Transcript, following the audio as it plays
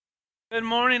Good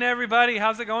morning, everybody.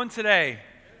 How's it going today?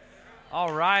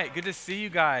 All right, good to see you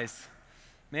guys.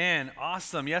 Man,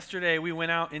 awesome. Yesterday we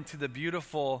went out into the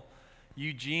beautiful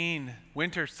Eugene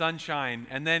winter sunshine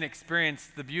and then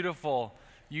experienced the beautiful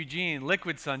Eugene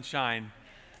liquid sunshine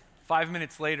 5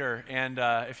 minutes later. And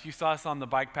if you saw us on the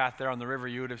bike path there on the river,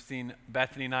 you would have seen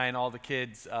Bethany and I and all the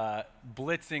kids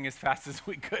blitzing as fast as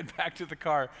we could back to the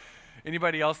car.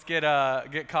 Anybody else get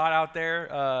caught out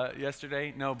there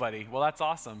yesterday? Nobody. Well, that's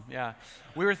awesome. Yeah.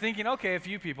 We were thinking, okay, a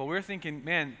few people. We were thinking,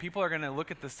 man, people are going to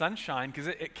look at the sunshine because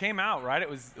it came out, right? It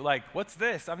was like, what's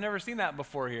this? I've never seen that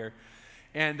before here.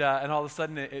 And all of a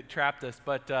sudden it trapped us.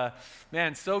 But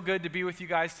man, so good to be with you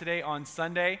guys today on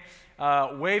Sunday.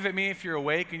 Wave at me if you're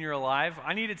awake and you're alive.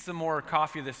 I needed some more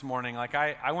coffee this morning. Like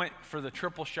I went for the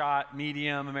triple shot,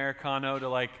 medium, Americano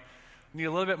to need a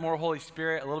little bit more Holy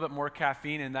Spirit, a little bit more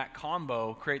caffeine, and that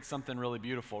combo creates something really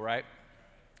beautiful, right?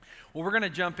 Well, we're going to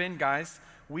jump in, guys.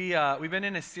 We've been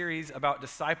in a series about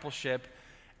discipleship,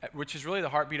 which is really the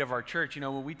heartbeat of our church. You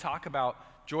know, when we talk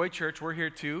about Joy Church, we're here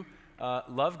to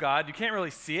love God. You can't really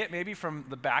see it maybe from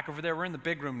the back over there. We're in the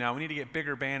big room now. We need to get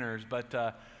bigger banners, but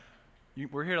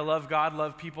we're here to love God,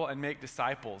 love people, and make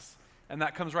disciples. And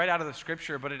that comes right out of the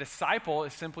scripture, but a disciple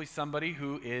is simply somebody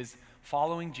who is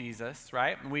following Jesus,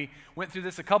 right? And we went through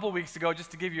this a couple weeks ago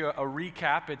just to give you a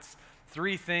recap. It's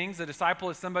three things. A disciple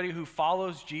is somebody who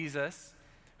follows Jesus,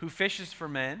 who fishes for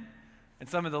men. And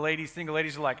some of the single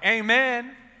ladies are like,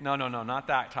 amen. No, not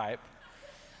that type.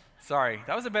 Sorry,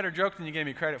 that was a better joke than you gave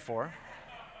me credit for.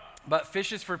 But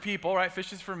fishes for people, right?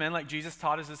 Fishes for men, like Jesus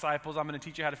taught his disciples. I'm going to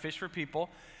teach you how to fish for people.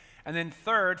 And then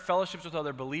third, fellowships with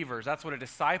other believers. That's what a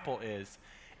disciple is.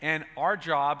 And our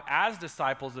job as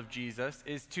disciples of Jesus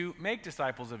is to make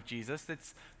disciples of Jesus.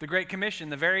 It's the Great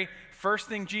Commission. The very first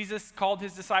thing Jesus called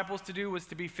his disciples to do was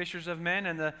to be fishers of men.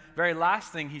 And the very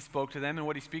last thing he spoke to them and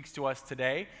what he speaks to us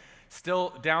today,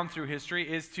 still down through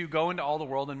history, is to go into all the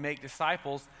world and make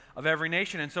disciples of every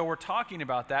nation. And so we're talking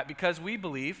about that because we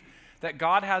believe that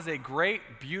God has a great,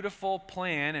 beautiful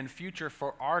plan and future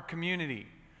for our community.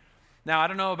 Now, I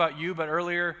don't know about you, but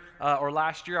earlier or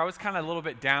last year, I was kind of a little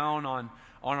bit down on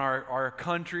our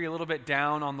country, a little bit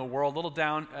down on the world, a little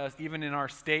down even in our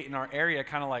state, in our area,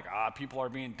 kind of like, people are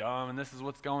being dumb and this is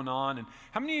what's going on. And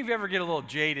how many of you ever get a little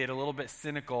jaded, a little bit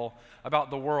cynical about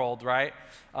the world, right?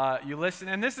 You listen,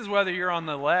 and this is whether you're on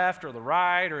the left or the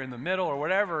right or in the middle or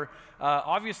whatever.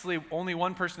 Obviously, only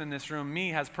one person in this room, me,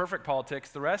 has perfect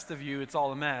politics. The rest of you, it's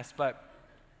all a mess, but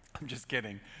I'm just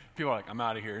kidding. People are like, I'm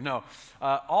out of here. No.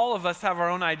 All of us have our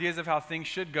own ideas of how things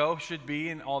should go, should be,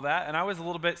 and all that. And I was a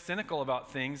little bit cynical about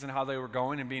things and how they were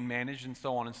going and being managed and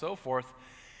so on and so forth.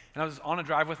 And I was on a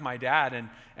drive with my dad,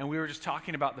 and we were just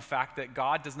talking about the fact that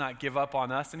God does not give up on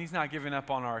us, and he's not giving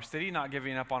up on our city, not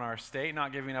giving up on our state,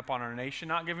 not giving up on our nation,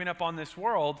 not giving up on this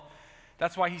world.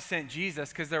 That's why he sent Jesus,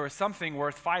 because there was something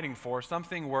worth fighting for,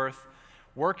 something worth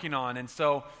working on. And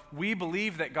so we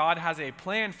believe that God has a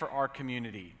plan for our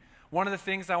community. One of the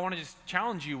things I want to just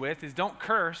challenge you with is don't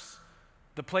curse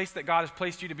the place that God has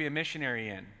placed you to be a missionary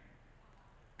in.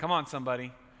 Come on,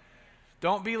 somebody.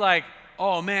 Don't be like,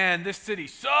 oh man, this city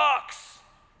sucks.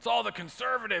 It's all the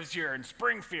conservatives here in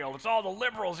Springfield. It's all the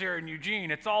liberals here in Eugene.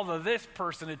 It's all the this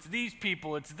person. It's these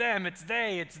people. It's them. It's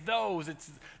they. It's those. It's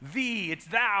thee. It's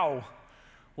thou.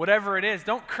 Whatever it is,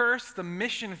 don't curse the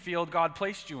mission field God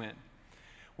placed you in.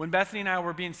 When Bethany and I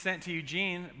were being sent to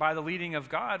Eugene by the leading of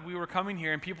God, we were coming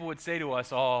here and people would say to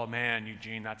us, oh man,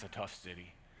 Eugene, that's a tough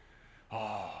city.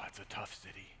 Oh, that's a tough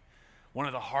city. One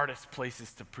of the hardest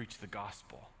places to preach the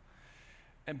gospel.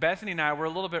 And Bethany and I were a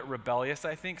little bit rebellious,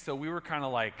 I think, so we were kind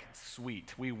of like,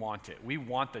 sweet, we want it. We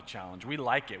want the challenge. We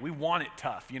like it. We want it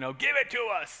tough, give it to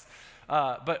us.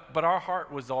 But our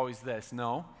heart was always this,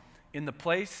 no, in the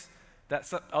place that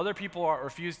other people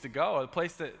refuse to go, a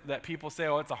place that people say,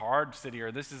 oh, it's a hard city or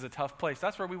this is a tough place.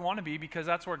 That's where we want to be because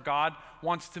that's where God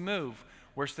wants to move.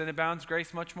 Where sin abounds,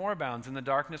 grace much more abounds. And the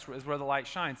darkness is where the light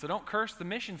shines. So don't curse the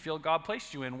mission field God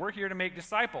placed you in. We're here to make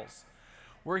disciples.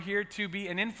 We're here to be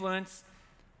an influence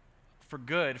for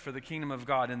good for the kingdom of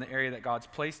God in the area that God's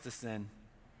placed us in.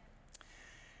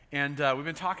 And we've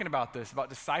been talking about this, about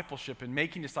discipleship and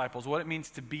making disciples, what it means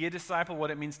to be a disciple, what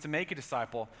it means to make a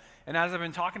disciple. And as I've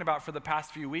been talking about for the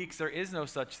past few weeks, there is no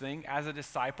such thing as a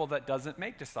disciple that doesn't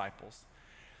make disciples.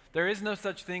 There is no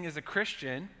such thing as a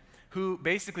Christian who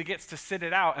basically gets to sit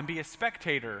it out and be a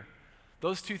spectator.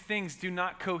 Those two things do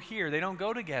not cohere. They don't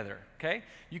go together, okay?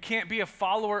 You can't be a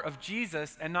follower of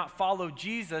Jesus and not follow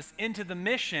Jesus into the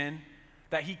mission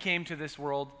that he came to this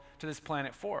world, to this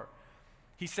planet for.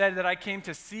 He said that I came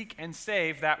to seek and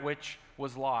save that which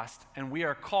was lost. And we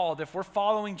are called, if we're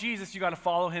following Jesus, you got to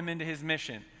follow him into his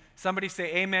mission. Somebody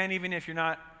say amen even if you're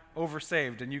not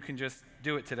oversaved and you can just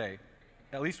do it today.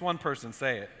 At least one person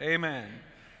say it. Amen.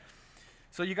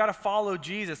 So you got to follow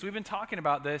Jesus. We've been talking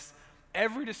about this.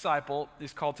 Every disciple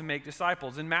is called to make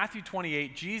disciples. In Matthew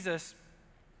 28, Jesus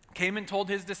came and told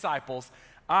his disciples,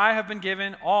 I have been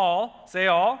given all, say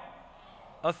all,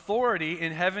 authority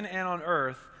in heaven and on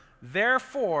earth.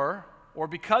 Therefore, or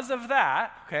because of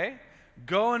that, okay,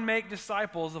 go and make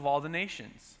disciples of all the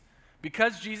nations.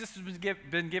 Because Jesus has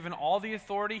been given all the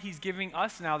authority, he's giving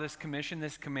us now this commission,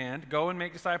 this command, go and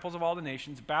make disciples of all the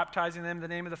nations, baptizing them in the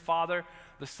name of the Father,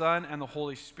 the Son, and the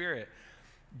Holy Spirit.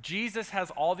 Jesus has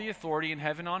all the authority in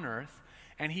heaven and on earth,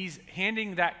 and he's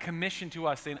handing that commission to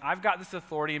us, saying, I've got this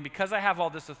authority, and because I have all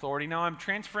this authority, now I'm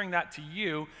transferring that to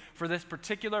you for this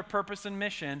particular purpose and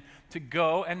mission to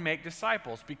go and make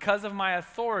disciples. Because of my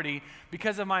authority,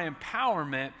 because of my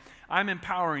empowerment, I'm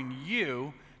empowering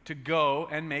you to go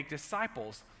and make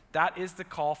disciples. That is the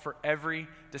call for every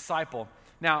disciple.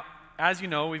 Now, as you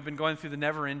know, we've been going through the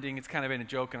never ending. It's kind of been a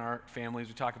joke in our families.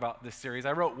 We talk about this series.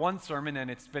 I wrote one sermon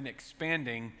and it's been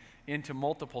expanding into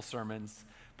multiple sermons,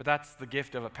 but that's the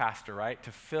gift of a pastor, right?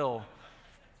 To fill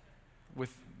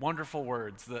with wonderful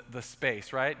words the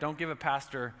space, right? Don't give a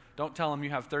pastor, don't tell him you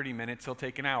have 30 minutes, he'll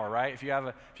take an hour, right? If you're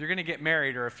going to get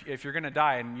married or if you're going to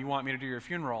die and you want me to do your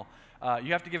funeral,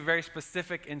 you have to give very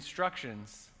specific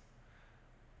instructions.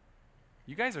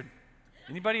 You guys are,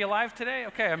 anybody alive today?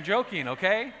 Okay, I'm joking,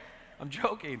 okay? I'm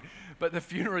joking. But the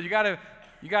funeral, you got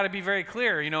to be very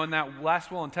clear. You know, in that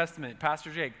last will and testament,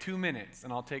 Pastor Jake, 2 minutes,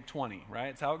 and I'll take 20, right?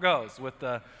 It's how it goes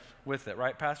with it,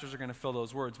 right? Pastors are going to fill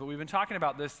those words. But we've been talking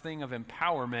about this thing of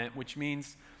empowerment, which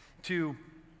means to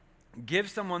give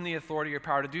someone the authority or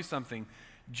power to do something.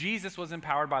 Jesus was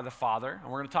empowered by the Father,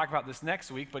 and we're going to talk about this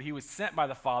next week, but he was sent by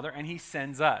the Father, and he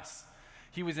sends us.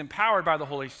 He was empowered by the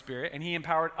Holy Spirit, and he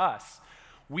empowered us.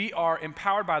 We are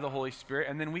empowered by the Holy Spirit,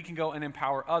 and then we can go and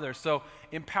empower others. So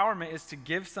empowerment is to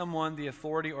give someone the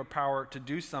authority or power to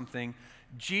do something.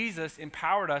 Jesus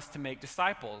empowered us to make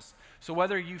disciples. So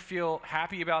whether you feel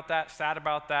happy about that, sad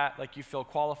about that, like you feel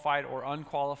qualified or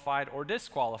unqualified or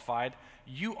disqualified,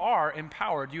 you are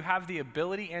empowered. You have the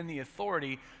ability and the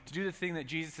authority to do the thing that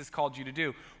Jesus has called you to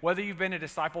do. Whether you've been a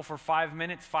disciple for 5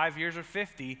 minutes, 5 years, or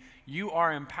 50, you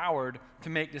are empowered to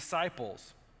make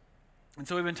disciples. And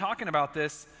so we've been talking about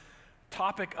this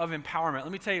topic of empowerment.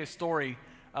 Let me tell you a story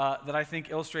that I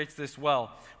think illustrates this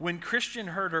well. When Christian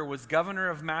Herter was governor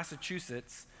of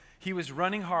Massachusetts, he was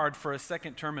running hard for a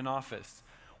second term in office.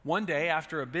 One day,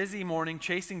 after a busy morning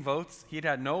chasing votes, he'd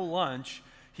had no lunch,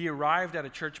 he arrived at a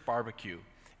church barbecue.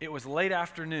 It was late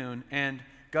afternoon, and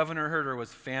Governor Herter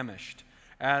was famished.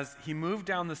 As he moved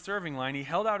down the serving line, he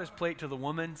held out his plate to the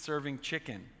woman serving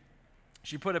chicken.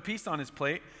 She put a piece on his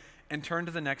plate and turned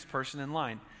to the next person in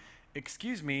line.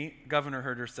 "Excuse me," Governor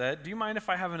Herter said, "do you mind if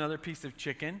I have another piece of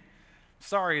chicken?"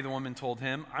 "Sorry," the woman told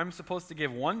him, "I'm supposed to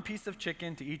give one piece of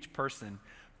chicken to each person,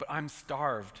 but I'm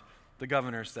starved," the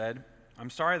governor said. "I'm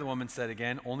sorry," the woman said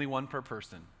again, "only one per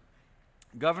person."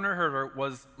 Governor Herter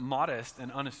was modest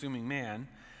and unassuming man,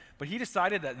 but he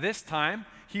decided that this time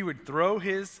he would throw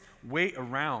his weight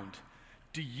around.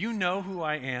 "Do you know who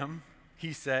I am?"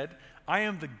 he said. "I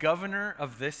am the governor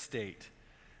of this state."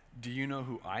 "Do you know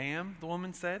who I am?" the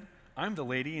woman said. "I'm the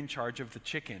lady in charge of the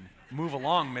chicken. Move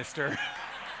along, mister."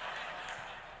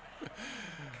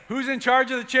 Who's in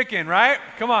charge of the chicken, right?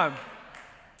 Come on.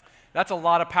 That's a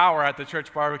lot of power at the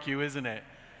church barbecue, isn't it?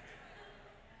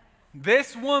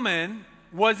 This woman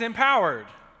was empowered.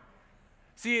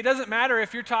 See, it doesn't matter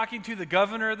if you're talking to the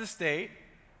governor of the state,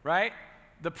 right?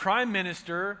 The prime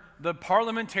minister, the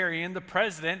parliamentarian, the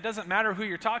president, it doesn't matter who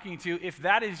you're talking to. If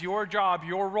that is your job,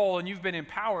 your role, and you've been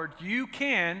empowered, you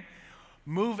can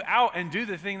move out and do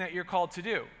the thing that you're called to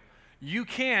do. You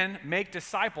can make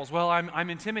disciples. Well,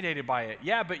 I'm intimidated by it.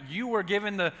 Yeah, but you were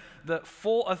given the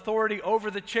full authority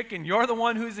over the chicken. You're the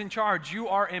one who's in charge. You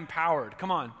are empowered. Come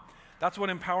on. That's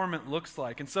what empowerment looks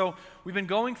like. And so we've been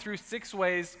going through 6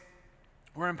 ways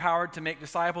we're empowered to make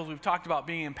disciples. We've talked about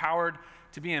being empowered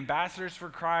to be ambassadors for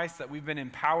Christ, that we've been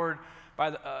empowered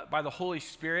by the Holy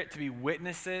Spirit to be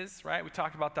witnesses, right? We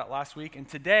talked about that last week. And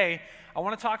today, I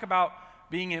want to talk about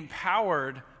being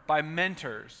empowered by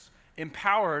mentors,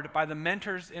 empowered by the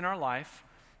mentors in our life,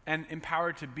 and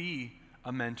empowered to be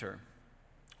a mentor.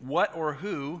 What or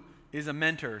who is a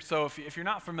mentor? So if you're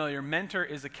not familiar, mentor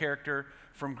is a character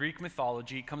from Greek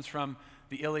mythology. It comes from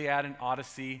the Iliad and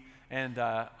Odyssey. And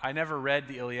I never read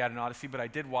the Iliad and Odyssey, but I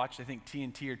did watch, I think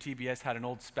TNT or TBS had an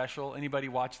old special. Anybody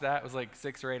watch that? It was like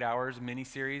 6 or 8 hours, a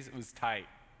mini-series. It was tight.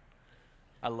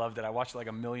 I loved it. I watched it like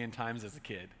 1,000,000 times as a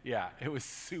kid. Yeah, it was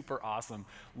super awesome.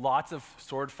 Lots of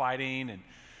sword fighting and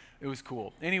It was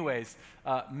cool. Anyways,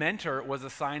 Mentor was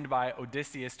assigned by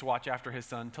Odysseus to watch after his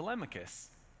son Telemachus.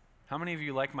 How many of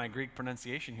you like my Greek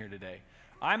pronunciation here today?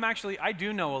 I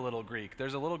do know a little Greek.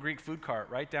 There's a little Greek food cart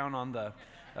right down on the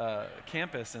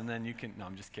campus, and then you can, no,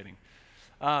 I'm just kidding.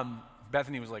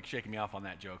 Bethany was like shaking me off on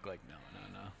that joke, like, no.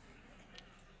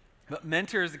 But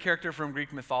Mentor is the character from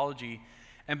Greek mythology,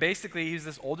 and basically he's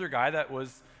this older guy that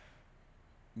was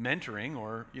mentoring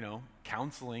or,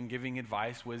 counseling, giving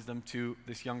advice, wisdom to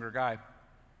this younger guy.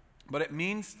 But it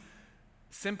means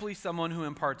simply someone who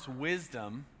imparts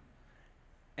wisdom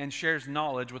and shares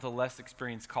knowledge with a less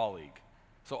experienced colleague.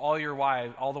 So all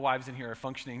the wives in here are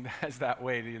functioning as that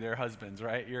way to their husbands,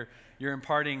 right? You're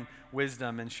imparting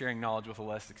wisdom and sharing knowledge with a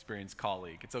less experienced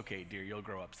colleague. It's okay, dear, you'll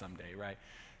grow up someday, right?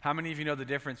 How many of you know the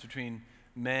difference between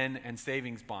men and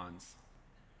savings bonds?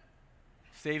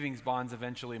 Savings bonds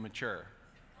eventually mature.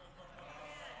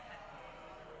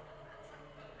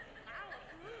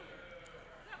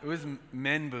 It was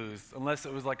men booze, unless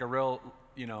it was like a real,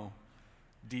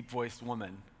 deep-voiced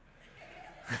woman.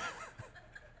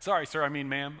 Sorry, sir, I mean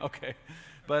ma'am. Okay.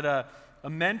 But a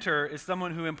mentor is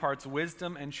someone who imparts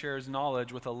wisdom and shares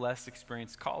knowledge with a less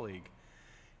experienced colleague.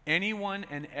 Anyone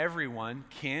and everyone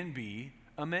can be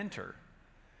a mentor.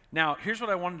 Now, here's what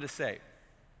I wanted to say.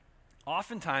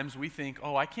 Oftentimes we think,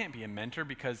 I can't be a mentor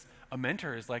because a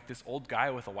mentor is like this old guy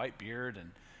with a white beard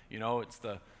and, it's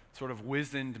the sort of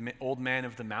wizened old man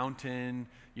of the mountain,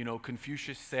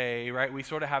 Confucius say, right? We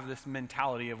sort of have this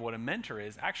mentality of what a mentor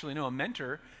is. Actually, no, a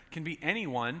mentor can be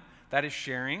anyone that is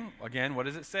sharing, again, what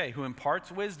does it say? Who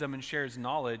imparts wisdom and shares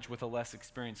knowledge with a less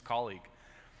experienced colleague.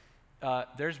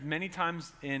 There's many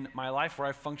times in my life where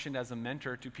I've functioned as a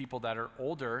mentor to people that are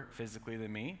older physically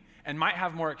than me and might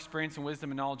have more experience and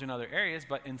wisdom and knowledge in other areas,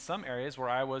 but in some areas where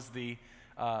I was the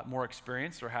more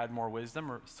experienced or had more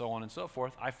wisdom or so on and so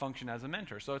forth, I function as a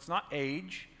mentor. So it's not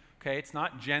age, okay? It's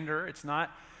not gender. It's not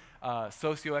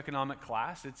socioeconomic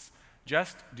class. It's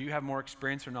just, do you have more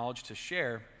experience or knowledge to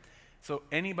share? So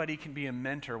anybody can be a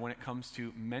mentor when it comes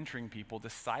to mentoring people,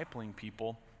 discipling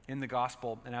people in the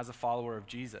gospel and as a follower of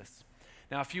Jesus.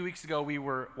 Now, a few weeks ago, we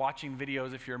were watching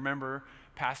videos. If you remember,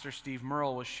 Pastor Steve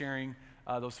Merle was sharing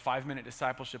those 5-minute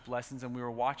discipleship lessons, and we were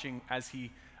watching as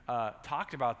he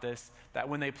talked about this, that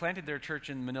when they planted their church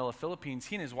in Manila, Philippines,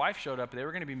 he and his wife showed up. They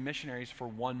were going to be missionaries for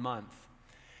 1 month.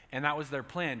 And that was their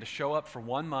plan, to show up for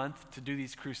 1 month, to do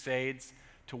these crusades,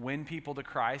 to win people to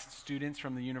Christ, students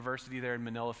from the university there in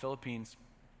Manila, Philippines.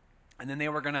 And then they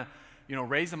were going to,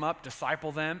 raise them up,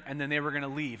 disciple them, and then they were going to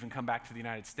leave and come back to the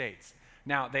United States.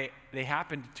 Now, they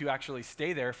happened to actually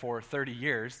stay there for 30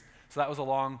 years, so that was a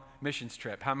long missions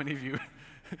trip. How many of you...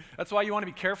 That's why you want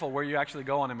to be careful where you actually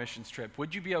go on a missions trip.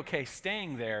 Would you be okay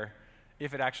staying there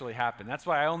if it actually happened? That's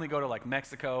why I only go to like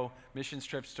Mexico, missions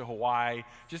trips to Hawaii,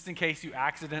 just in case you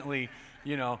accidentally,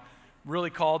 really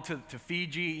called to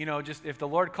Fiji, just if the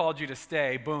Lord called you to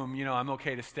stay, boom, I'm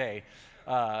okay to stay.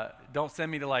 Don't send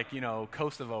me to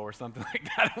Kosovo or something like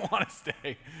that. I don't want to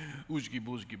stay. Oozhki,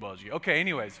 boozhki, bozhki. Okay,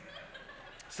 anyways.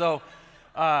 So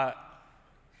I'm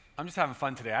just having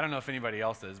fun today. I don't know if anybody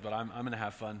else is, but I'm going to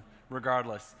have fun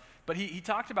regardless. But he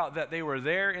talked about that they were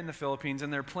there in the Philippines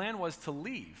and their plan was to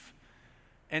leave.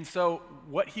 And so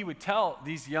what he would tell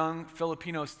these young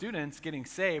Filipino students getting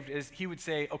saved is he would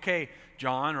say, okay,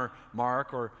 John or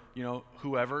Mark or,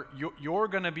 whoever, you're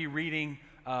going to be reading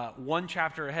one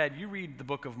chapter ahead. You read the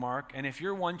book of Mark, and if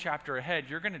you're one chapter ahead,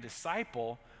 you're going to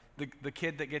disciple the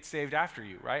kid that gets saved after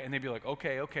you, right? And they'd be like,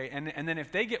 okay. And then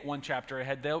if they get one chapter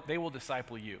ahead, they will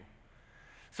disciple you.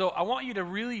 So I want you to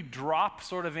really drop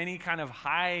sort of any kind of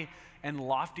high and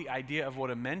lofty idea of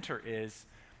what a mentor is.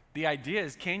 The idea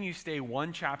is, can you stay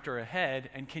one chapter ahead,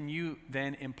 and can you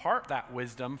then impart that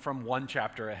wisdom from one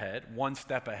chapter ahead, one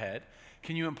step ahead?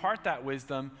 Can you impart that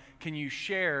wisdom? Can you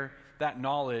share that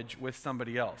knowledge with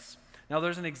somebody else? Now,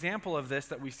 there's an example of this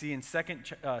that we see in 2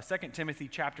 Timothy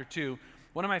chapter 2,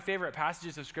 one of my favorite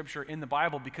passages of Scripture in the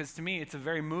Bible, because to me it's a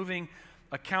very moving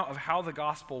account of how the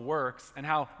gospel works and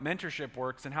how mentorship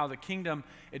works and how the kingdom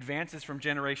advances from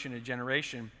generation to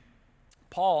generation.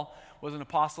 Paul was an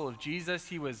apostle of Jesus.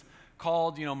 He was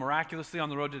called, miraculously on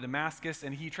the road to Damascus,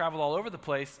 and he traveled all over the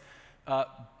place,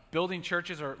 building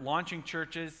churches or launching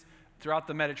churches throughout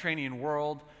the Mediterranean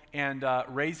world and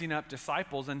raising up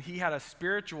disciples. And he had a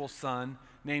spiritual son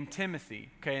named Timothy.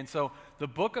 Okay, and so the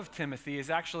book of Timothy is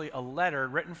actually a letter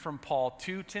written from Paul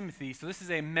to Timothy. So this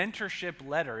is a mentorship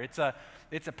letter. It's a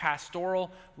pastoral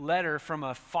letter from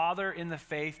a father in the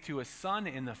faith to a son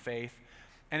in the faith.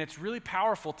 And it's really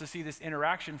powerful to see this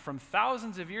interaction from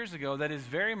thousands of years ago that is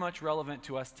very much relevant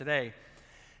to us today.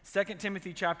 2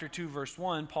 Timothy chapter 2, verse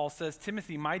 1, Paul says,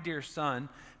 Timothy, my dear son,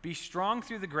 be strong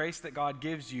through the grace that God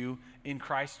gives you in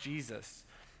Christ Jesus.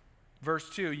 Verse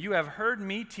 2, you have heard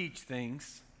me teach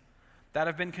things that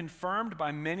have been confirmed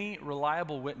by many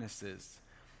reliable witnesses.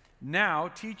 Now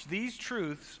teach these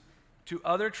truths to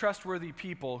other trustworthy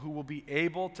people who will be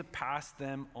able to pass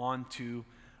them on to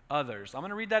others. I'm going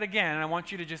to read that again, and I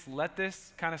want you to just let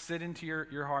this kind of sit into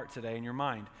your heart today and your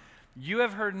mind. You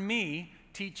have heard me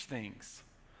teach things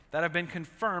that have been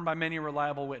confirmed by many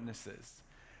reliable witnesses.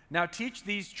 Now teach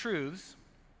these truths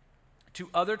to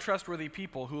other trustworthy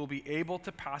people who will be able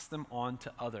to pass them on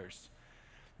to others.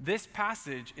 This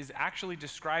passage is actually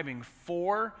describing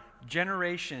 4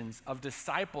 generations of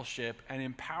discipleship and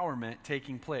empowerment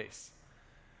taking place.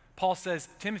 Paul says,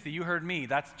 Timothy, you heard me.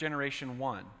 That's generation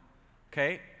 1.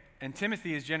 Okay? And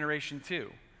Timothy is generation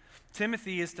 2.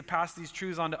 Timothy is to pass these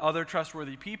truths on to other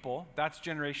trustworthy people. That's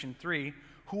generation 3.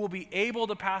 Who will be able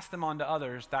to pass them on to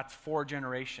others. That's 4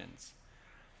 generations.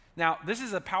 Now, this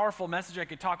is a powerful message. I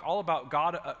could talk all about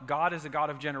God. God is a God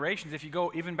of generations. If you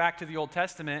go even back to the Old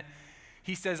Testament,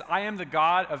 he says, I am the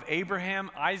God of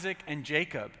Abraham, Isaac, and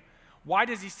Jacob. Why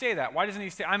does he say that? Why doesn't he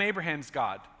say, I'm Abraham's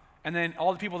God? And then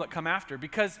all the people that come after.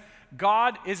 Because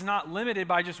God is not limited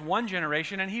by just one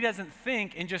generation, and he doesn't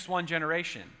think in just one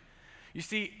generation. You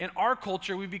see, in our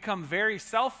culture, we've become very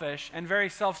selfish and very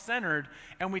self-centered,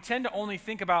 and we tend to only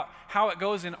think about how it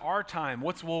goes in our time.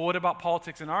 What about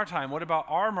politics in our time? What about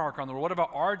our mark on the world? What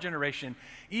about our generation?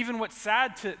 Even what's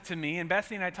sad to me, and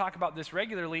Bethany and I talk about this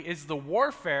regularly, is the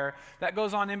warfare that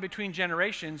goes on in between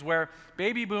generations where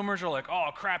baby boomers are like, oh,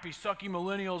 crappy, sucky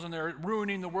millennials, and they're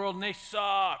ruining the world, and they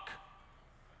suck.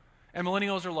 And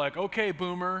millennials are like, okay,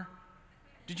 boomer.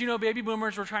 Did you know baby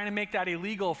boomers were trying to make that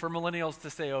illegal for millennials to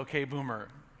say, okay, boomer?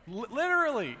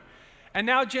 Literally. And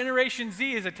now Generation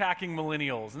Z is attacking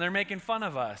millennials, and they're making fun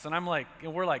of us. And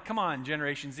we're like, come on,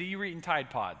 Generation Z, you're eating Tide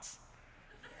Pods.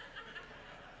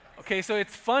 Okay, so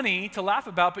it's funny to laugh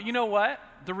about, but you know what?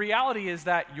 The reality is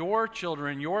that your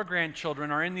children, your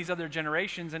grandchildren are in these other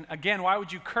generations. And again, why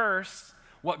would you curse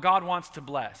what God wants to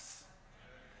bless?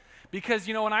 Because,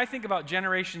 when I think about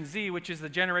Generation Z, which is the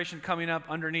generation coming up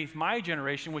underneath my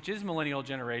generation, which is millennial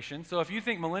generation. So if you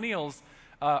think millennials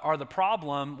are the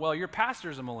problem, well, your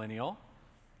pastor's a millennial.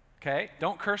 Okay?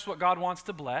 Don't curse what God wants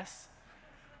to bless.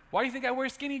 Why do you think I wear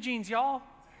skinny jeans, y'all?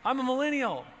 I'm a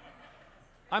millennial.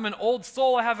 I'm an old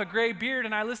soul. I have a gray beard,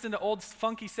 and I listen to old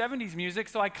funky 70s music,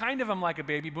 so I kind of am like a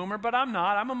baby boomer, but I'm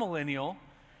not. I'm a millennial.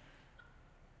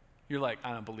 You're like,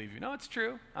 I don't believe you. No, it's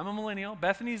true. I'm a millennial.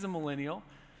 Bethany's a millennial.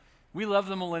 We love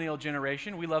the millennial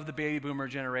generation. We love the baby boomer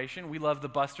generation. We love the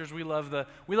busters. We love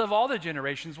all the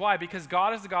generations. Why? Because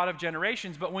God is the God of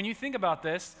generations. But when you think about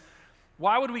this,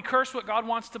 why would we curse what God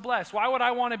wants to bless? Why would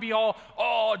I want to be all,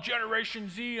 Generation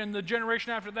Z and the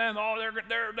generation after them,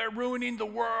 they're ruining the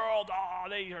world.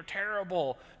 They are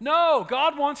terrible. No,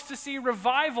 God wants to see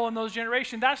revival in those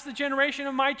generations. That's the generation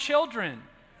of my children.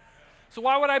 So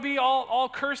why would I be all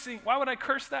cursing? Why would I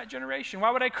curse that generation?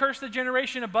 Why would I curse the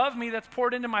generation above me that's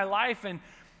poured into my life and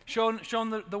shown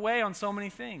the way on so many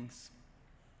things?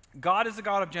 God is the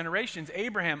God of generations,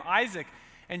 Abraham, Isaac,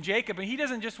 and Jacob. And he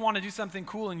doesn't just want to do something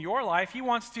cool in your life. He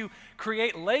wants to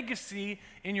create legacy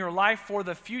in your life for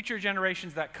the future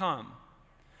generations that come.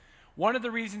 One of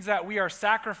the reasons that we are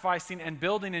sacrificing and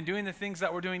building and doing the things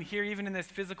that we're doing here, even in this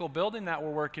physical building that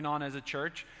we're working on as a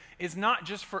church, is not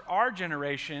just for our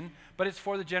generation, but it's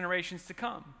for the generations to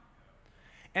come.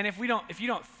 And if you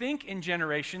don't think in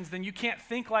generations, then you can't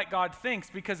think like God thinks,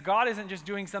 because God isn't just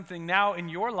doing something now in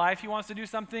your life. He wants to do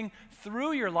something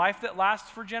through your life that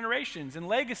lasts for generations and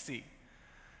legacy.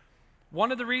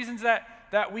 One of the reasons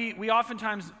that we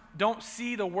oftentimes don't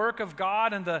see the work of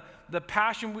God and the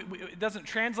passion, it doesn't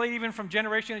translate even from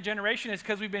generation to generation, is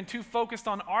because we've been too focused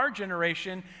on our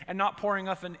generation and not pouring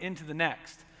up into the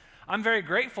next. I'm very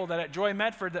grateful that at Joy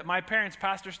Medford that my parents,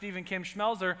 Pastor Steve and Kim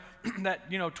Schmelzer,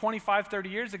 that 25, 30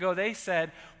 years ago, they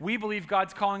said, we believe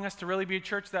God's calling us to really be a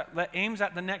church that aims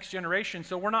at the next generation.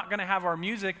 So we're not going to have our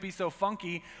music be so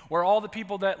funky where all the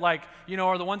people that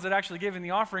are the ones that actually give in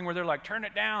the offering, where they're like, turn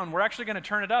it down. We're actually going to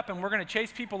turn it up, and we're going to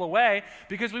chase people away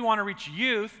because we want to reach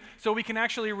youth so we can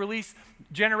actually release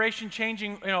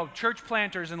generation-changing church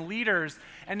planters and leaders.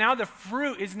 And now the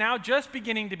fruit is now just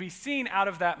beginning to be seen out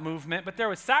of that movement, but there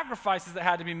was sacrifices that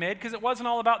had to be made because it wasn't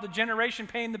all about the generation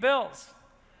paying the bills.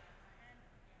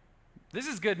 This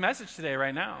is a good message today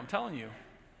right now, I'm telling you.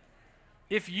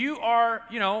 If you are,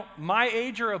 my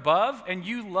age or above, and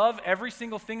you love every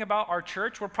single thing about our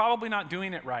church, we're probably not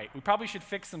doing it right. We probably should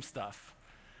fix some stuff.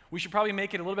 We should probably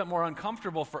make it a little bit more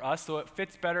uncomfortable for us so it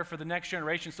fits better for the next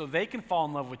generation so they can fall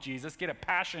in love with Jesus, get a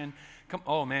passion.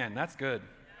 Oh man, that's good.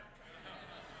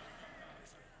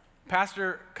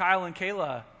 Pastor Kyle and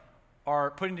Kayla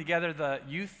are putting together the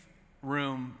youth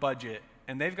room budget,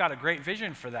 and they've got a great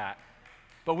vision for that.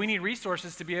 But we need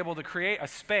resources to be able to create a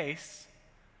space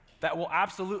that will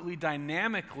absolutely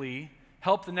dynamically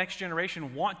help the next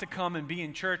generation want to come and be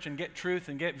in church and get truth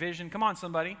and get vision. Come on,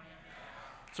 somebody.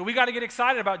 So we got to get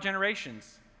excited about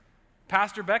generations.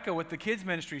 Pastor Becca with the kids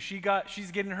ministry,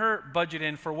 she's getting her budget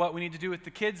in for what we need to do with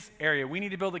the kids area. We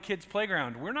need to build a kids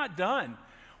playground. We're not done.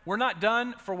 We're not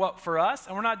done for us,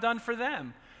 and we're not done for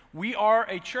them. We are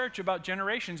a church about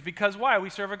generations because why? We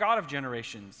serve a God of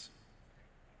generations.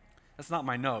 That's not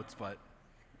my notes, but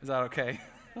is that okay?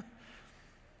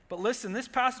 But listen, this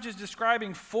passage is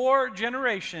describing 4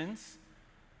 generations.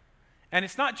 And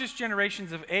it's not just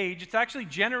generations of age, it's actually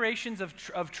generations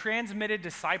of transmitted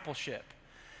discipleship.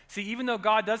 See, even though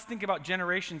God does think about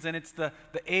generations, and it's the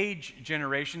age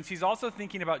generations, he's also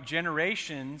thinking about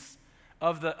generations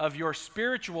of your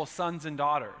spiritual sons and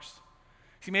daughters.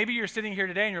 See, maybe you're sitting here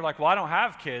today and you're like, well, I don't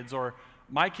have kids, or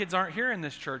my kids aren't here in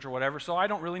this church or whatever, so I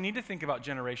don't really need to think about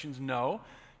generations. No,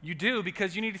 you do,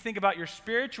 because you need to think about your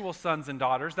spiritual sons and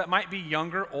daughters that might be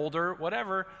younger, older,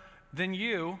 whatever, than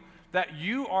you, that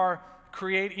you are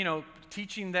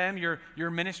teaching them, you're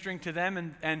ministering to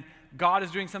them, and God is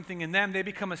doing something in them. They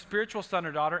become a spiritual son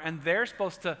or daughter, and they're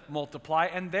supposed to multiply,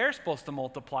 and they're supposed to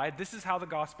multiply. This is how the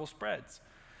gospel spreads.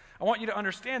 I want you to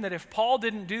understand that if Paul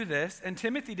didn't do this, and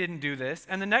Timothy didn't do this,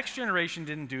 and the next generation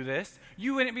didn't do this,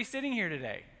 you wouldn't be sitting here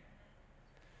today.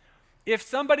 If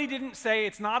somebody didn't say,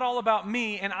 it's not all about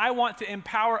me, and I want to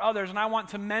empower others, and I want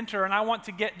to mentor, and I want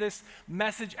to get this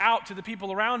message out to the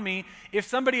people around me, if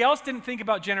somebody else didn't think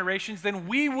about generations, then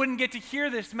we wouldn't get to hear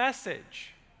this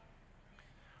message.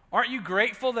 Aren't you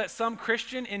grateful that some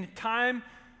Christian in time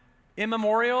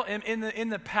immemorial, in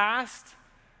the past,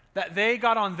 that they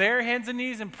got on their hands and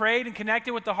knees and prayed and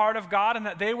connected with the heart of God, and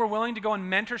that they were willing to go and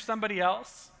mentor somebody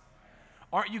else?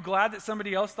 Aren't you glad that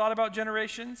somebody else thought about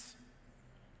generations?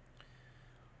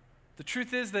 The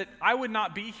truth is that I would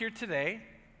not be here today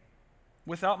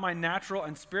without my natural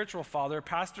and spiritual father,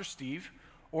 Pastor Steve,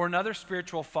 or another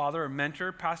spiritual father or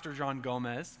mentor, Pastor John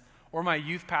Gomez, or my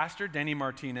youth pastor, Denny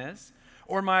Martinez,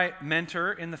 or my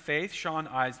mentor in the faith, Sean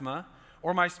Eisma,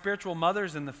 or my spiritual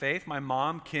mothers in the faith, my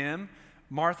mom, Kim,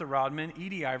 Martha Rodman,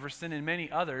 Edie Iverson, and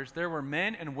many others. There were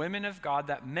men and women of God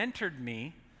that mentored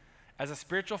me as a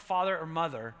spiritual father or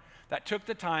mother that took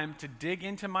the time to dig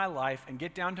into my life and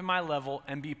get down to my level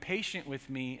and be patient with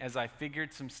me as I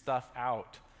figured some stuff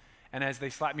out. And as they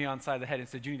slapped me on the side of the head and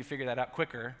said, you need to figure that out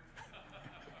quicker.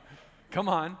 Come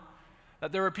on.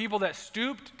 That there were people that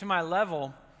stooped to my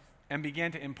level and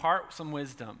began to impart some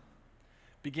wisdom,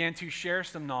 began to share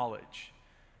some knowledge.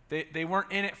 They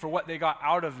weren't in it for what they got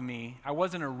out of me. I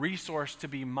wasn't a resource to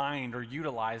be mined or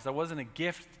utilized. I wasn't a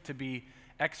gift to be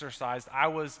exercised. I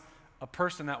was a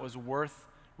person that was worth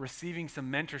receiving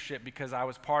some mentorship because I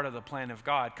was part of the plan of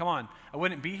God. Come on, I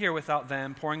wouldn't be here without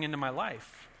them pouring into my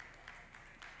life.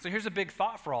 So here's a big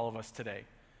thought for all of us today.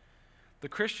 The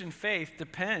Christian faith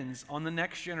depends on the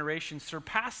next generation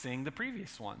surpassing the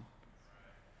previous one.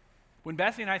 When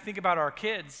Bethany and I think about our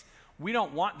kids, we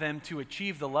don't want them to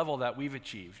achieve the level that we've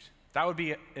achieved. That would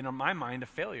be, in my mind, a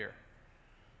failure.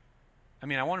 I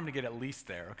mean, I want them to get at least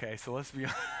there, okay? So let's be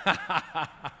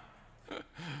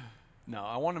No,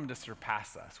 I want them to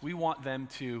surpass us. We want them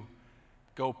to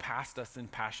go past us in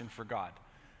passion for God.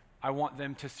 I want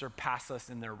them to surpass us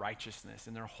in their righteousness,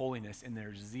 in their holiness, in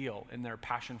their zeal, in their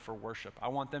passion for worship. I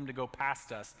want them to go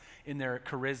past us in their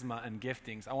charisma and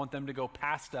giftings. I want them to go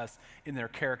past us in their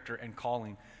character and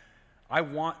calling. I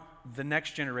want the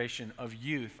next generation of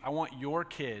youth, I want your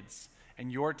kids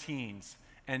and your teens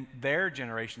and their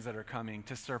generations that are coming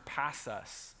to surpass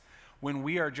us when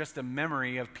we are just a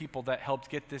memory of people that helped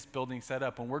get this building set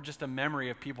up, when we're just a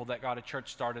memory of people that got a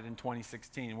church started in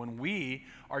 2016. When we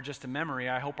are just a memory,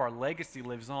 I hope our legacy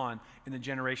lives on in the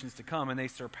generations to come, and they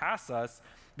surpass us,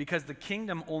 because the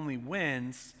kingdom only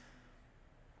wins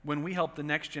when we help the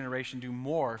next generation do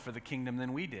more for the kingdom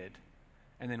than we did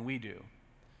and than we do.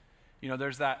 You know,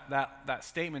 there's that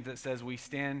statement that says we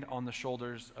stand on the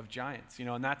shoulders of giants, you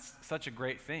know, and that's such a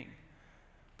great thing.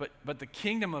 But the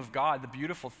kingdom of God, the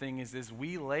beautiful thing is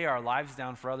we lay our lives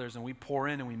down for others, and we pour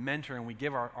in and we mentor and we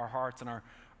give our hearts and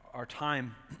our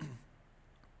time.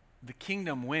 The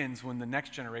kingdom wins when the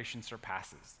next generation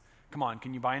surpasses. Come on,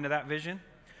 can you buy into that vision?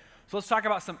 So let's talk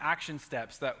about some action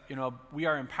steps that, you know, we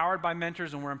are empowered by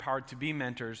mentors and we're empowered to be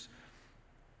mentors.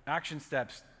 Action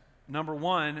steps. Number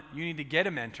one, you need to get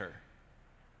a mentor.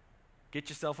 Get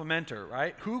yourself a mentor,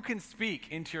 right? Who can speak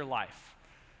into your life?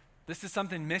 This is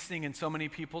something missing in so many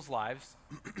people's lives.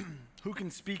 Who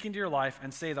can speak into your life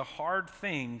and say the hard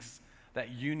things that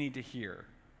you need to hear?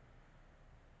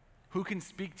 Who can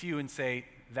speak to you and say,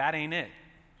 that ain't it,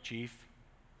 Chief?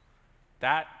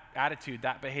 That attitude,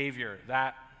 that behavior,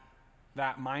 that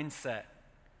mindset,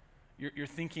 you're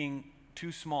thinking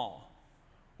too small,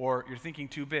 or you're thinking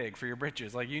too big for your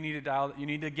britches. Like, you need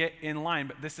to get in line,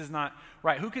 but this is not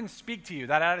right. Who can speak to you?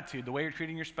 That attitude, the way you're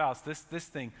treating your spouse, this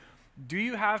thing. Do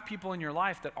you have people in your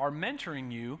life that are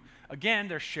mentoring you? Again,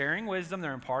 they're sharing wisdom,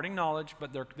 they're imparting knowledge,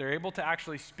 but they're able to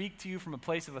actually speak to you from a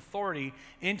place of authority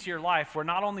into your life, where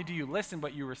not only do you listen,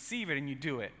 but you receive it and you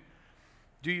do it.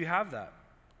 Do you have that?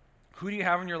 Who do you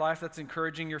have in your life that's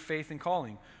encouraging your faith and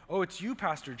calling? Oh, it's you,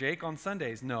 Pastor Jake, on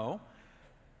Sundays. No.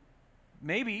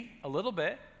 Maybe a little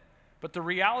bit, but the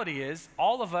reality is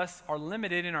all of us are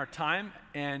limited in our time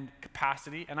and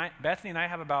capacity, and Bethany and I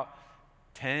have about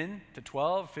 10 to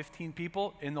 12, 15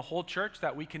 people in the whole church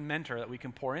that we can mentor, that we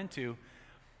can pour into.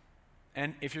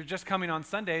 And if you're just coming on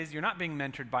Sundays, you're not being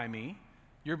mentored by me.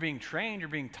 You're being trained, you're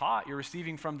being taught, you're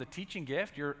receiving from the teaching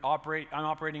gift. I'm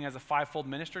operating as a fivefold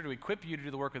minister to equip you to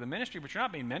do the work of the ministry, but you're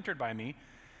not being mentored by me.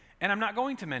 And I'm not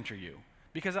going to mentor you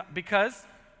because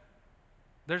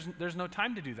there's no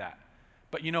time to do that.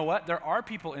 But you know what? There are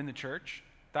people in the church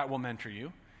that will mentor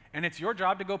you, and it's your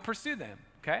job to go pursue them,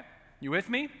 okay? You with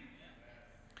me?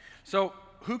 So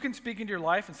who can speak into your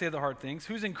life and say the hard things?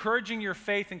 Who's encouraging your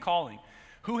faith and calling?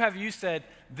 Who have you said,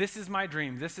 this is my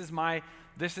dream, this is my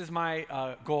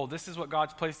goal, this is what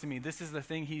God's placed in me, this is the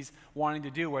thing he's wanting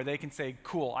to do, where they can say,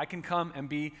 cool, I can come and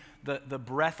be the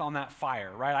breath on that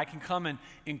fire, right? I can come and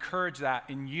encourage that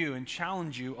in you and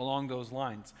challenge you along those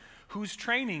lines. Who's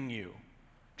training you?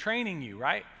 Training you,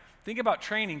 right? Think about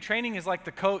training. Training is like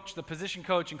the coach, the position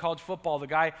coach in college football. The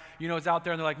guy, is out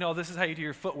there and they're like, no, this is how you do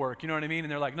your footwork. You know what I mean?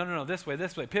 And they're like, no, this way,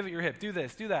 pivot your hip, do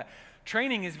this, do that.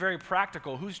 Training is very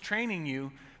practical. Who's training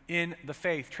you in the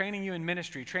faith, training you in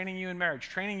ministry, training you in marriage,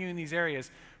 training you in these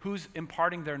areas? Who's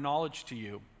imparting their knowledge to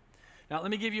you? Now, let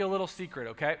me give you a little secret,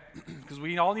 okay? Because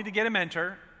we all need to get a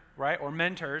mentor, right? Or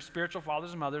mentors, spiritual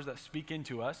fathers and mothers that speak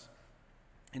into us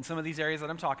in some of these areas that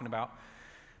I'm talking about.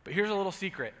 But here's a little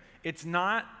secret. It's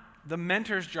not the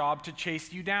mentor's job to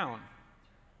chase you down.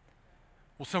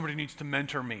 Well, somebody needs to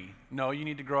mentor me. No, you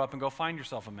need to grow up and go find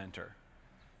yourself a mentor.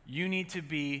 You need to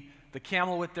be the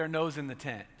camel with their nose in the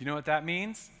tent. You know what that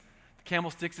means? The camel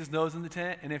sticks his nose in the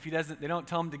tent, and if they don't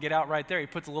tell him to get out right there, he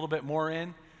puts a little bit more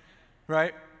in,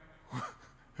 right?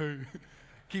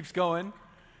 Keeps going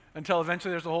until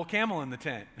eventually there's a whole camel in the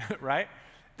tent, right?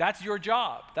 That's your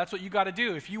job. That's what you got to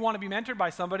do. If you want to be mentored by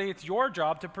somebody, it's your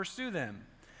job to pursue them.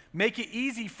 Make it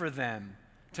easy for them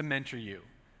to mentor you.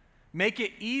 Make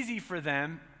it easy for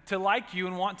them to like you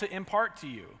and want to impart to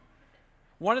you.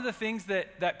 One of the things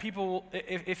that people,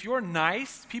 if you're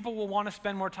nice, people will want to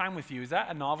spend more time with you. Is that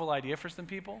a novel idea for some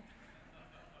people?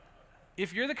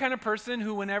 If you're the kind of person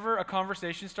who, whenever a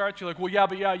conversation starts, you're like, well, yeah,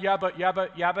 but,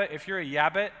 if you're a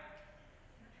yabbit,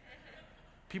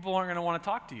 people aren't going to want to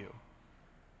talk to you.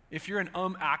 If you're an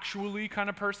actually kind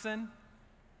of person,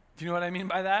 do you know what I mean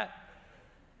by that?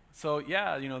 So,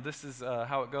 yeah, this is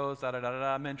how it goes,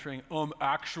 mentoring,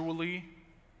 actually,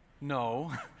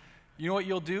 no. You know what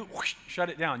you'll do? Whoosh, shut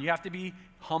it down. You have to be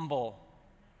humble.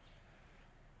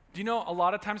 Do you know a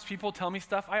lot of times people tell me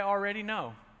stuff I already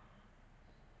know?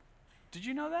 Did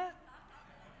you know that?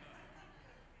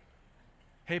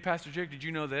 Hey, Pastor Jake, did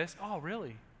you know this? Oh,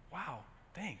 really? Wow,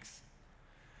 thanks.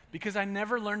 Because I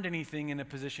never learned anything in a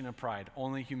position of pride,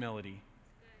 only humility.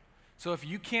 So if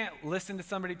you can't listen to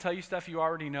somebody tell you stuff you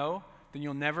already know, then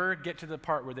you'll never get to the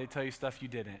part where they tell you stuff you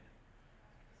didn't.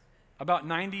 About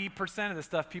 90% of the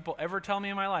stuff people ever tell me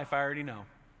in my life, I already know.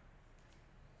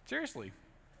 Seriously.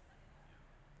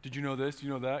 Did you know this? Did you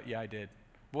know that? Yeah, I did.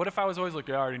 But what if I was always like,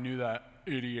 I already knew that,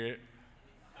 idiot?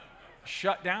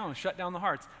 Shut down the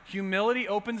hearts. Humility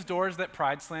opens doors that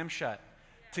pride slams shut.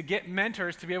 To get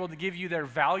mentors to be able to give you their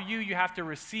value, you have to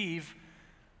receive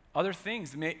other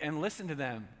things and listen to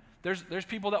them. There's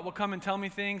people that will come and tell me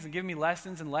things and give me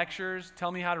lessons and lectures,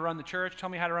 tell me how to run the church, tell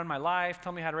me how to run my life,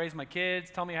 tell me how to raise my kids,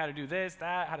 tell me how to do this,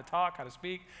 that, how to talk, how to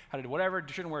speak, how to do whatever.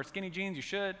 You shouldn't wear skinny jeans. You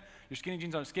should. Your skinny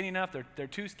jeans aren't skinny enough. They're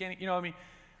too skinny. You know what I mean?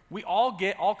 We all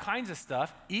get all kinds of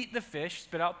stuff. Eat the fish,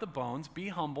 spit out the bones, be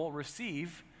humble,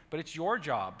 receive, but it's your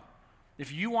job.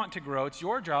 If you want to grow, it's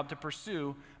your job to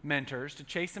pursue mentors, to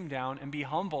chase them down and be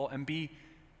humble and be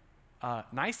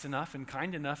nice enough and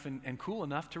kind enough and cool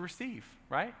enough to receive,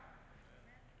 right?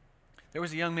 There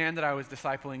was a young man that I was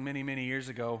discipling many, many years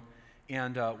ago,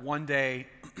 And one day,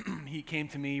 he came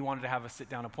to me, he wanted to have a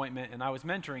sit-down appointment, and I was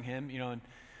mentoring him, and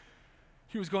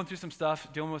he was going through some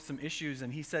stuff, dealing with some issues,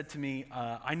 and he said to me,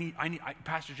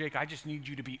 Pastor Jake, I just need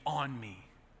you to be on me.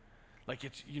 Like,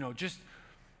 it's,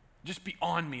 just be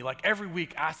on me. Like, every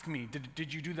week, ask me,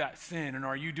 did you do that sin, and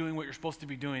are you doing what you're supposed to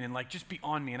be doing, and, like, just be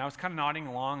on me. And I was kind of nodding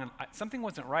along, and something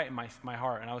wasn't right in my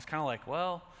heart, and I was kind of like,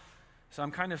 well, so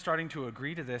I'm kind of starting to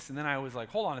agree to this, and then I was like,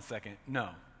 hold on a second, no.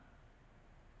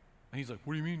 And he's like,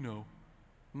 what do you mean no?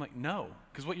 I'm like, no,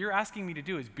 because what you're asking me to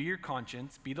do is be your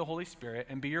conscience, be the Holy Spirit,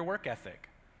 and be your work ethic.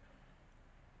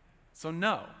 So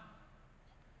no.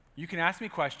 You can ask me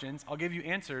questions, I'll give you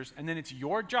answers, and then it's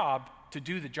your job to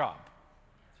do the job.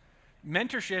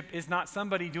 Mentorship is not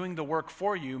somebody doing the work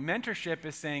for you. Mentorship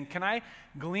is saying, can I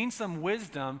glean some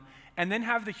wisdom and then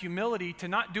have the humility to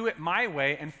not do it my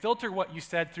way and filter what you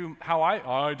said through how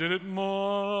I did it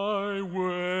my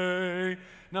way.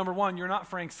 Number one, you're not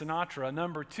Frank Sinatra.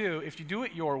 Number two, if you do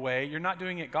it your way, you're not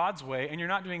doing it God's way, and you're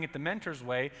not doing it the mentor's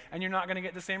way, and you're not going to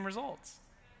get the same results.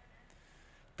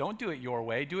 Don't do it your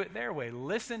way, do it their way.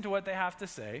 Listen to what they have to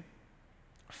say,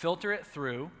 filter it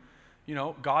through,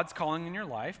 God's calling in your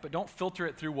life, but don't filter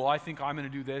it through, well, I think I'm going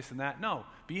to do this and that. No,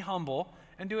 be humble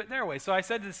and do it their way. So I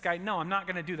said to this guy, no, I'm not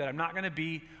going to do that. I'm not going to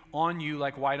be on you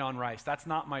like white on rice. That's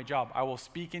not my job. I will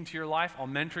speak into your life. I'll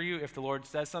mentor you. If the Lord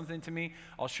says something to me,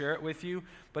 I'll share it with you.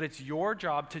 But it's your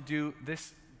job to do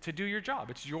this, to do your job.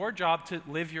 It's your job to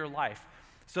live your life.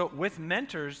 So with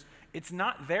mentors, it's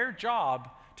not their job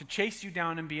to chase you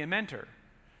down and be a mentor.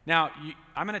 Now,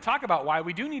 I'm going to talk about why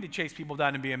we do need to chase people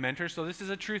down and be a mentor, so this is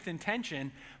a truth in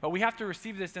tension, but we have to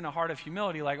receive this in a heart of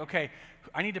humility, like, okay,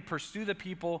 I need to pursue the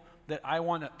people that I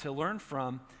want to learn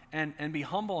from and be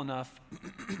humble enough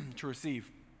to receive.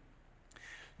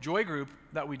 Joy Group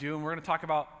that we do, and we're going to talk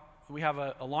about, we have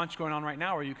a launch going on right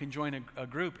now where you can join a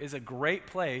group, is a great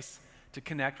place to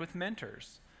connect with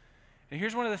mentors. And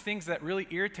here's one of the things that really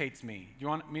irritates me. Do you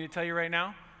want me to tell you right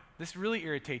now? This really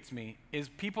irritates me, is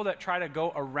people that try to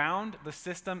go around the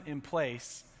system in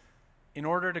place in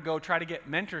order to go try to get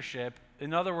mentorship.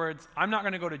 In other words, I'm not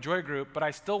going to go to Joy Group, but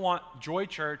I still want Joy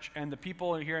Church and the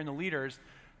people here and the leaders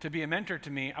to be a mentor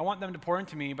to me. I want them to pour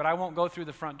into me, but I won't go through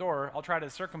the front door. I'll try to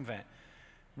circumvent.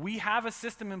 We have a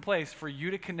system in place for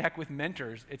you to connect with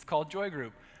mentors. It's called Joy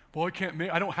Group. Well,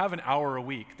 I don't have an hour a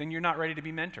week. Then you're not ready to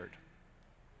be mentored.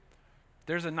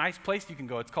 There's a nice place you can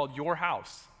go. It's called Your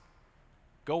House.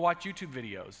 Go watch YouTube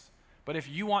videos. But if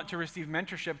you want to receive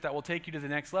mentorship that will take you to the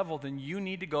next level, then you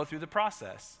need to go through the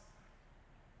process.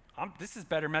 This is a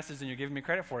better message than you're giving me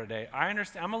credit for today. I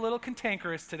understand. I'm a little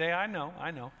cantankerous today. I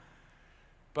know.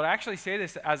 But I actually say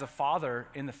this as a father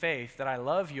in the faith, that I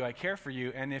love you, I care for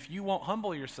you, and if you won't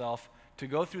humble yourself to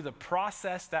go through the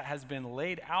process that has been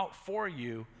laid out for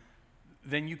you,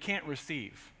 then you can't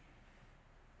receive.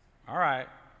 All right.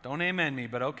 Don't amen me,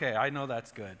 but okay. I know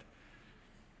that's good.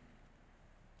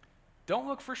 Don't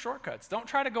look for shortcuts. Don't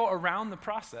try to go around the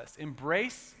process.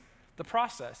 Embrace the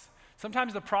process.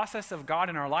 Sometimes the process of God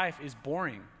in our life is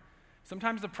boring.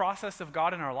 Sometimes the process of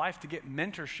God in our life to get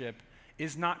mentorship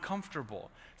is not comfortable.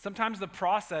 Sometimes the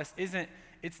process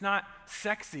it's not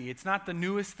sexy. It's not the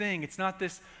newest thing. It's not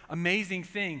this amazing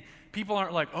thing. People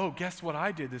aren't like, oh, guess what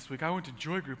I did this week? I went to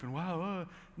Joy Group and wow.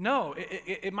 No,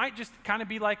 it might just kind of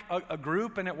be like a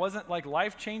group and it wasn't like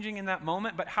life-changing in that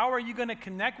moment, but how are you going to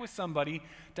connect with somebody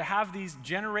to have these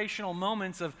generational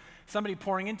moments of somebody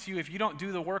pouring into you if you don't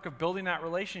do the work of building that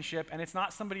relationship, and it's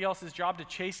not somebody else's job to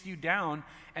chase you down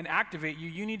and activate you?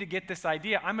 You need to get this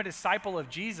idea. I'm a disciple of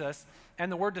Jesus,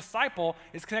 and the word disciple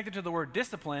is connected to the word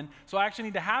discipline, so I actually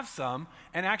need to have some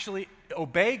and actually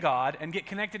obey God and get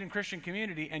connected in Christian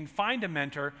community and find a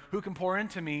mentor who can pour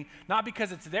into me, not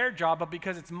because it's their job, but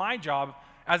because it's my job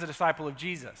as a disciple of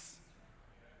Jesus.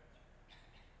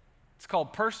 It's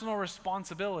called personal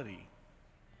responsibility.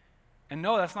 And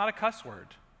no, that's not a cuss word.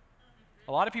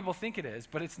 A lot of people think it is,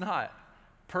 but it's not.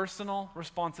 Personal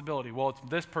responsibility. Well,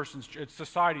 it's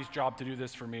society's job to do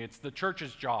this for me. It's the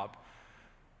church's job.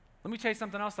 Let me tell you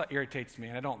something else that irritates me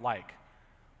and I don't like.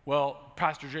 Well,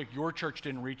 Pastor Jake, your church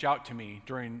didn't reach out to me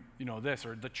during, this,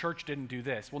 or the church didn't do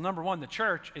this. Well, number one, the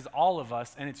church is all of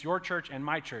us, and it's your church and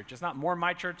my church. It's not more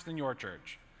my church than your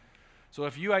church. So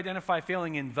if you identify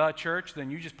failing in the church,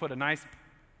 then you just put a nice,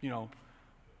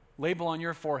 label on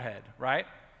your forehead, right?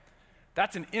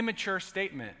 That's an immature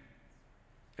statement.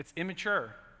 It's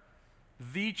immature.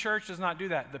 The church does not do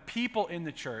that. The people in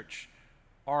the church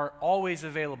are always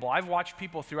available. I've watched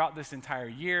people throughout this entire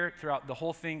year, throughout the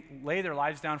whole thing, lay their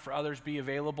lives down for others, be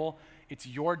available. It's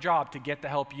your job to get the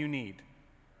help you need.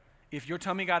 If your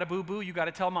tummy got a boo-boo, you got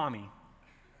to tell mommy.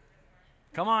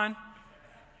 Come on.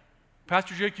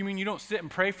 Pastor Jake, you mean you don't sit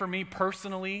and pray for me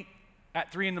personally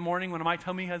at 3 a.m. when my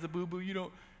tummy has a boo-boo? You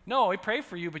don't? No, I pray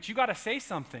for you, but you got to say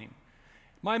something.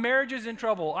 My marriage is in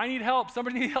trouble. I need help.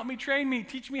 Somebody need to help me, train me,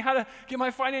 teach me how to get my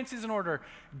finances in order.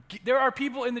 There are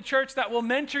people in the church that will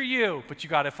mentor you, but you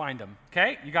got to find them,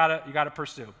 okay? You got to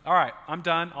pursue. All right, I'm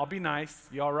done. I'll be nice.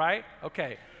 You all right?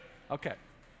 Okay.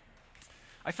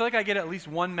 I feel like I get at least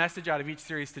one message out of each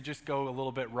series to just go a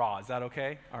little bit raw. Is that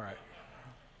okay? All right.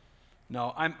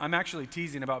 No, I'm actually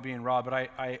teasing about being raw, but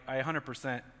I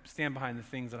 100% stand behind the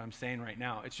things that I'm saying right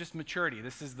now. It's just maturity.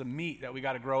 This is the meat that we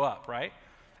got to grow up, right?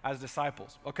 As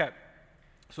disciples. Okay.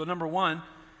 So number 1,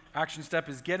 action step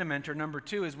is get a mentor. Number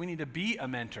 2 is we need to be a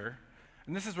mentor.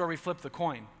 And this is where we flip the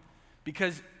coin.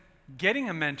 Because getting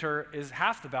a mentor is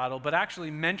half the battle, but actually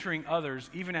mentoring others,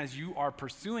 even as you are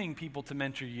pursuing people to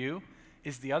mentor you,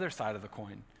 is the other side of the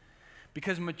coin.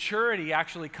 Because maturity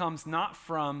actually comes not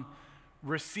from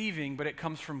receiving, but it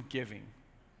comes from giving.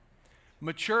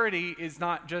 Maturity is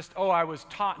not just, I was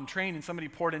taught and trained and somebody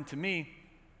poured into me,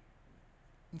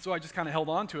 and so I just kind of held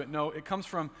on to it. No, it comes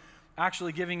from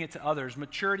actually giving it to others.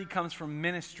 Maturity comes from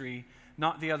ministry,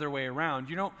 not the other way around.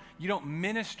 You don't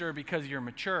minister because you're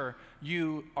mature.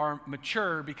 You are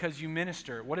mature because you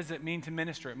minister. What does it mean to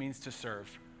minister? It means to serve.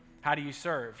 How do you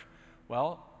serve?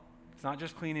 Well, it's not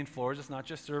just cleaning floors. It's not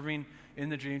just serving in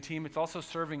the dream team. It's also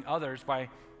serving others by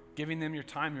giving them your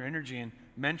time, your energy, and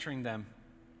mentoring them.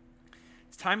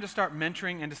 It's time to start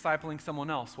mentoring and discipling someone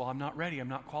else. Well, I'm not ready. I'm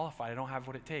not qualified. I don't have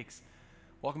what it takes.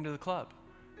 Welcome to the club.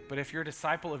 But if you're a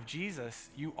disciple of Jesus,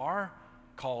 you are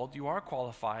called, you are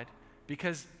qualified,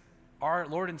 because our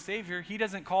Lord and Savior, He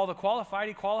doesn't call the qualified,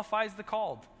 He qualifies the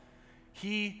called.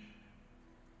 He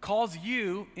calls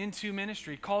you into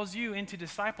ministry, calls you into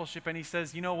discipleship, and He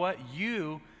says, you know what?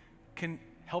 You can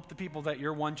help the people that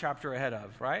you're one chapter ahead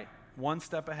of, right? One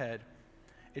step ahead.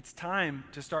 It's time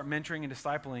to start mentoring and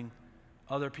discipling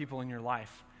other people in your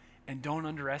life. And don't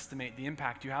underestimate the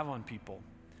impact you have on people.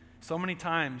 So many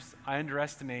times I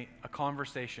underestimate a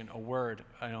conversation, a word,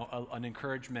 an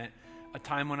encouragement, a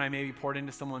time when I maybe poured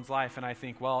into someone's life and I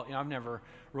think, well, I've never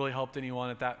really helped anyone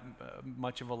at that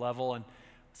much of a level. And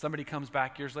somebody comes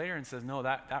back years later and says, no,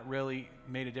 that really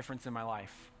made a difference in my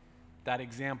life. That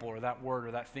example or that word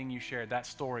or that thing you shared, that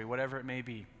story, whatever it may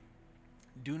be.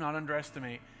 Do not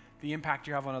underestimate the impact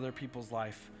you have on other people's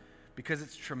life, because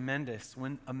it's tremendous.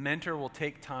 When a mentor will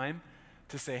take time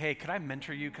to say, hey, could I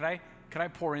mentor you? Could I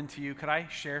pour into you? Could I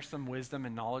share some wisdom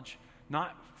and knowledge?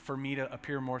 Not for me to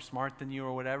appear more smart than you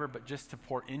or whatever, but just to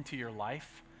pour into your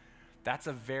life. That's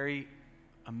a very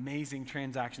amazing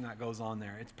transaction that goes on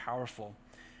there. It's powerful.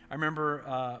 I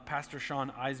remember Pastor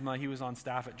Sean Eisma. He was on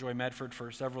staff at Joy Medford for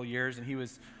several years, and he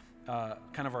was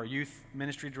kind of our youth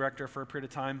ministry director for a period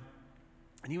of time.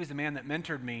 And he was the man that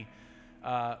mentored me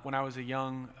when I was a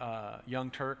young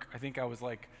Turk. I think I was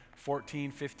like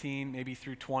 14, 15, maybe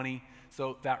through 20.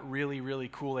 So that really, really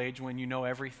cool age when you know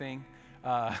everything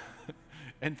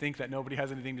and think that nobody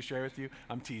has anything to share with you.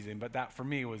 I'm teasing, but that for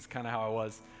me was kind of how I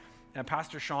was. And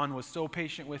Pastor Sean was so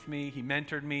patient with me. He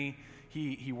mentored me.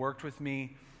 He worked with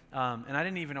me. And I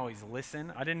didn't even always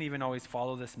listen. I didn't even always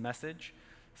follow this message.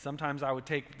 Sometimes I would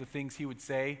take the things he would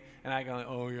say and I go,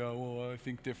 oh yeah, well, I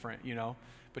think different,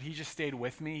 But he just stayed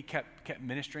with me. He kept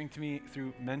ministering to me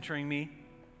through mentoring me.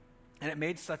 And it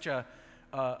made such a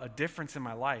difference in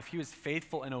my life. He was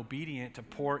faithful and obedient to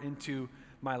pour into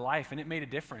my life, and it made a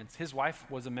difference. His wife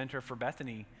was a mentor for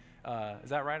Bethany. Is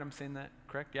that right? I'm saying that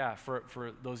correct? Yeah,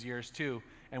 for those years too.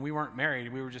 And we weren't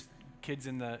married. We were just kids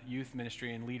in the youth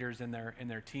ministry and leaders in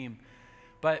their team.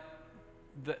 But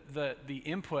the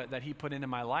input that he put into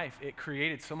my life, it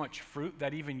created so much fruit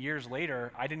that even years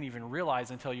later, I didn't even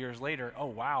realize until years later, oh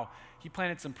wow, he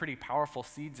planted some pretty powerful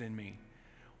seeds in me.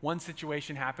 One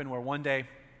situation happened where one day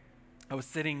I was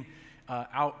sitting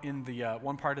out in the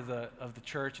one part of the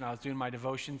church, and I was doing my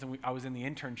devotions, and I was in the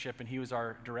internship, and he was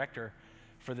our director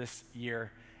for this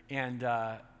year. And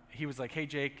he was like, hey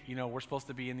Jake, we're supposed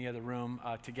to be in the other room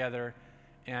together.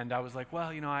 And I was like, well,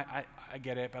 I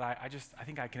get it, but I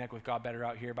think I connect with God better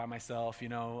out here by myself,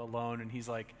 alone. And he's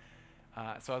like,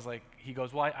 so I was like, he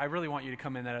goes, well, I really want you to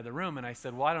come in that other room. And I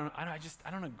said, well,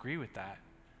 I don't agree with that.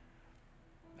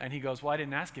 And he goes, well, I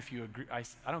didn't ask if you agree.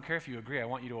 I don't care if you agree. I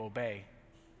want you to obey.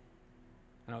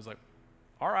 And I was like,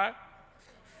 all right.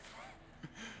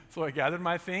 So I gathered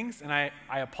my things and I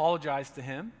apologized to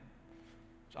him.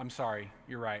 I'm sorry,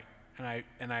 you're right.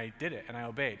 And I did it and I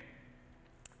obeyed.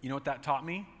 You know what that taught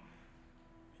me?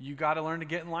 You got to learn to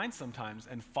get in line sometimes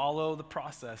and follow the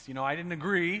process. I didn't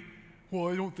agree.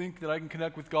 Well, I don't think that I can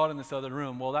connect with God in this other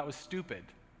room. Well, that was stupid,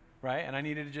 right? And I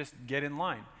needed to just get in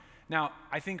line. Now,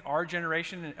 I think our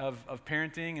generation of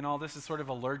parenting and all this is sort of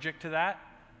allergic to that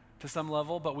to some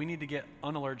level, but we need to get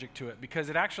unallergic to it because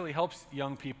it actually helps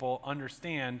young people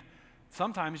understand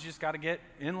sometimes you just got to get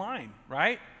in line,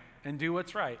 right? And do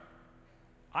what's right.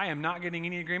 I am not getting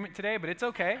any agreement today, but it's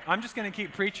okay. I'm just going to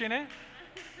keep preaching it.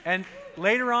 And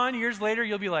later on, years later,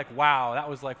 you'll be like, wow, that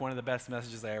was like one of the best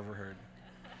messages I ever heard.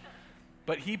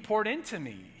 But he poured into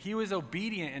me. He was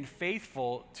obedient and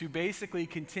faithful to basically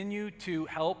continue to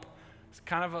help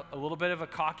kind of a little bit of a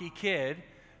cocky kid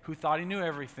who thought he knew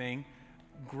everything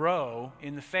grow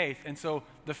in the faith. And so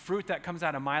the fruit that comes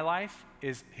out of my life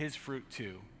is his fruit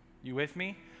too. You with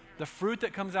me? The fruit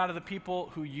that comes out of the people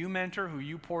who you mentor, who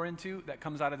you pour into, that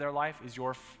comes out of their life is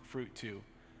your fruit too.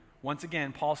 Once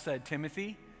again, Paul said,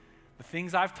 Timothy, the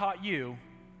things I've taught you,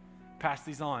 pass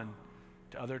these on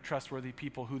to other trustworthy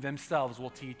people who themselves will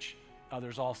teach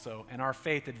others also. And our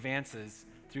faith advances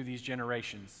through these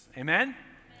generations. Amen?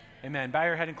 Amen. Bow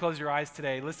your head and close your eyes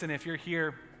today. Listen, if you're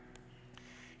here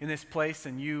in this place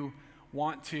and you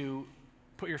want to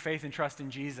put your faith and trust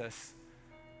in Jesus,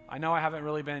 I know I haven't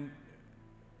really been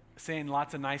saying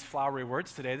lots of nice flowery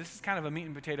words today. This is kind of a meat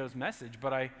and potatoes message,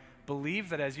 but I believe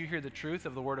that as you hear the truth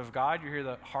of the Word of God, you hear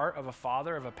the heart of a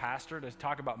father, of a pastor, to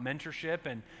talk about mentorship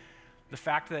and the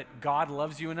fact that God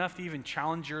loves you enough to even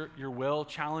challenge your will,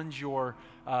 challenge your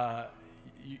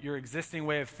existing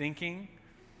way of thinking,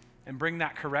 and bring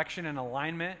that correction and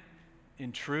alignment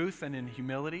in truth and in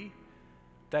humility,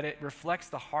 that it reflects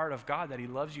the heart of God, that he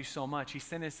loves you so much. He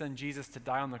sent his son Jesus to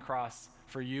die on the cross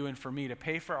for you and for me, to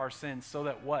pay for our sins so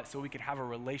that what? So we could have a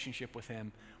relationship with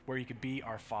him where he could be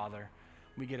our Father.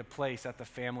 We get a place at the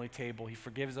family table. He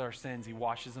forgives our sins. He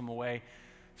washes them away.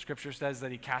 Scripture says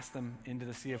that he cast them into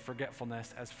the sea of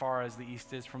forgetfulness as far as the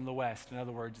east is from the west. In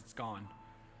other words, it's gone.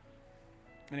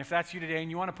 And if that's you today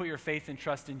and you want to put your faith and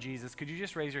trust in Jesus, could you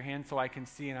just raise your hand so I can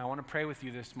see? And I want to pray with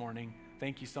you this morning.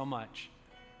 Thank you so much.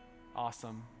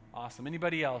 Awesome. Awesome.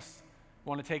 Anybody else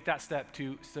want to take that step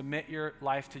to submit your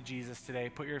life to Jesus today?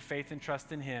 Put your faith and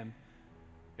trust in him.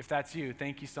 If that's you,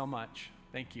 thank you so much.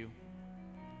 Thank you.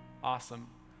 Awesome.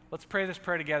 Let's pray this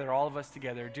prayer together, all of us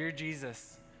together. Dear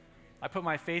Jesus, I put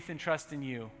my faith and trust in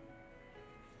you.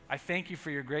 I thank you for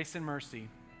your grace and mercy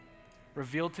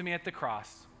revealed to me at the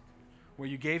cross, where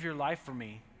you gave your life for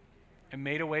me and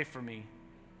made a way for me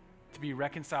to be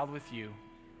reconciled with you.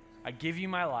 I give you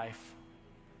my life,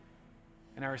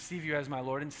 and I receive you as my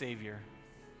Lord and Savior.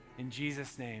 In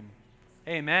Jesus' name,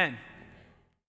 amen.